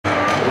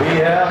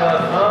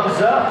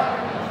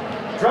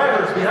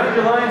Drivers, behind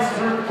your lines,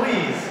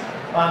 please.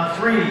 On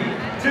 3,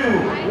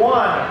 2,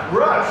 1,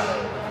 rush.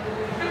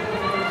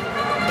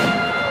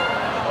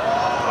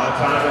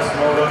 Autonomous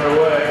mode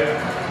underway.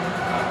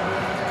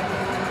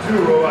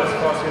 2 robots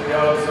crossing the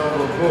auto zone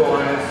with blue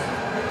lines.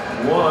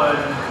 1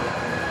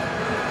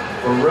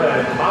 for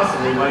red.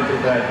 Possibly might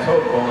get that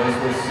tote bonus.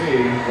 We'll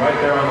see.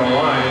 Right there on the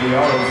line in the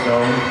auto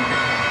zone.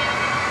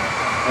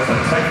 That's a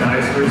Tech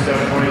Nice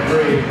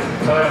 3723.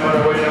 Time on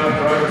our way down.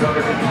 Drivers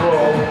under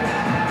control.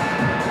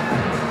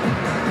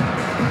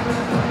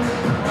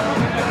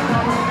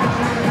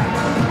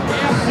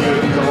 See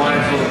what these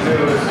alliances will do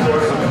to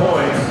score some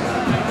points.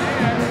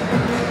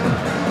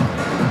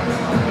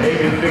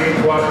 Maybe big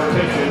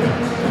cooperation.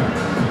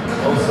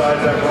 Both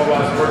sides have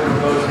robots working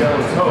with those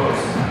yellow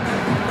totes.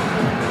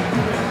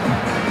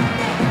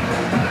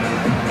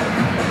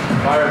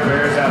 Fire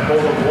Bears have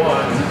hold of 1.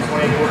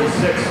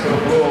 2046 for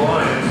the Blue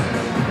Alliance.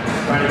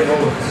 Trying to get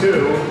hold of 2.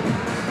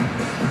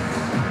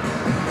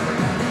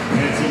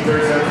 And Team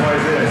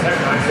 3723, that's Tech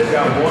Nice. They've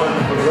got 1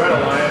 for the Red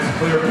Alliance.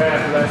 Clear path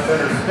to that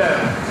center step.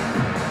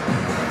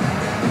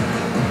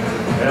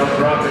 They'll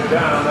drop it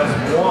down. That's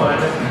 1.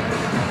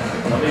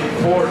 They'll need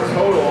 4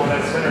 total on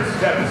that center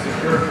step to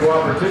secure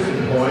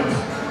cooperation points.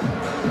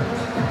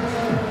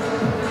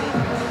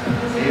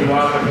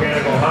 Meanwhile,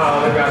 Mechanical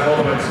Howl, they've got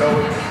hold of a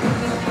tote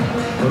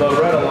for the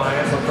Red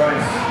Alliance. They'll try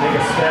and make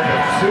a stack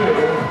of 2.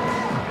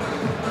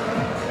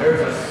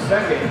 There's a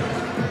second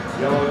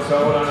yellow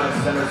tote on that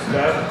center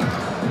step.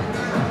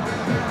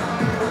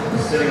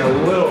 Sitting a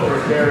little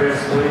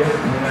precariously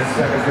in that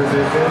second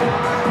position.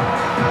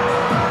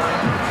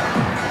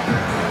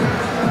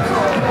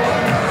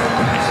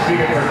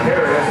 Speaking of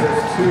precarious,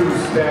 there's 2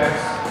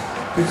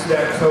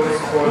 stacked totes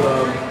for the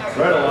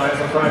Red Alliance.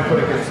 I'll try and put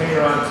a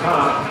container on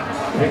top.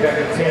 Make that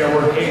container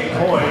worth 8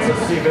 points.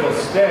 Let's see if it'll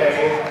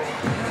stay.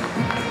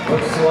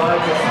 Looks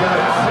like it's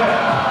gonna sit.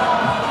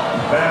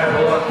 Bad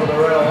luck for the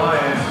Red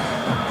Alliance.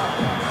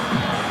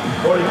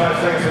 45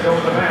 seconds to go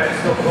in the match.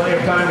 Still plenty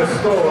of time to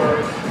score.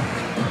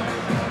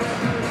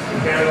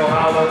 Mechanical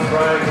Howl, let's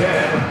try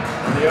again.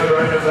 On the other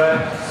end of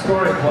that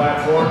scoring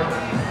platform.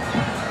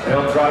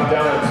 They'll drop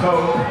down a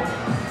tote.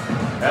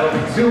 That'll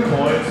be 2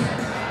 points.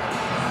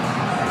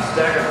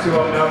 Stack of 2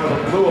 up now for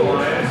the Blue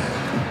Alliance.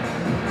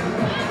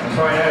 I'll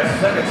try and add a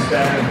second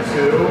stack of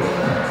 2.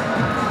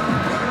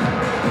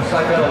 Looks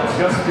like that'll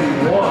just be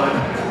 1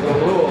 for the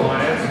Blue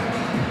Alliance.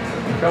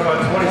 Got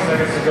about 20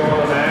 seconds to go on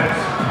the match.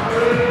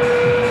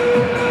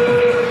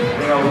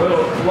 Being a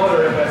little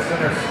cluttered at that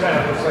center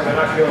step. Looks like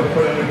they're not going to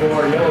put any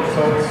more yellow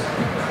totes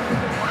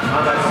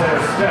on that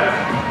center step.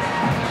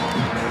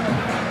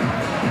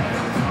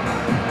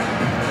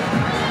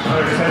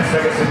 Under 10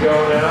 seconds to go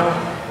now.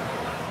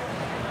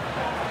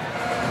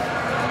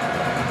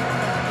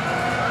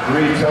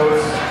 3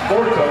 totes,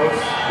 4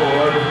 totes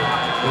for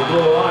the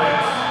Blue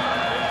Alliance.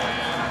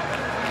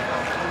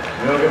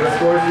 They'll get the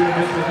scores in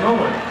just a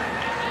moment.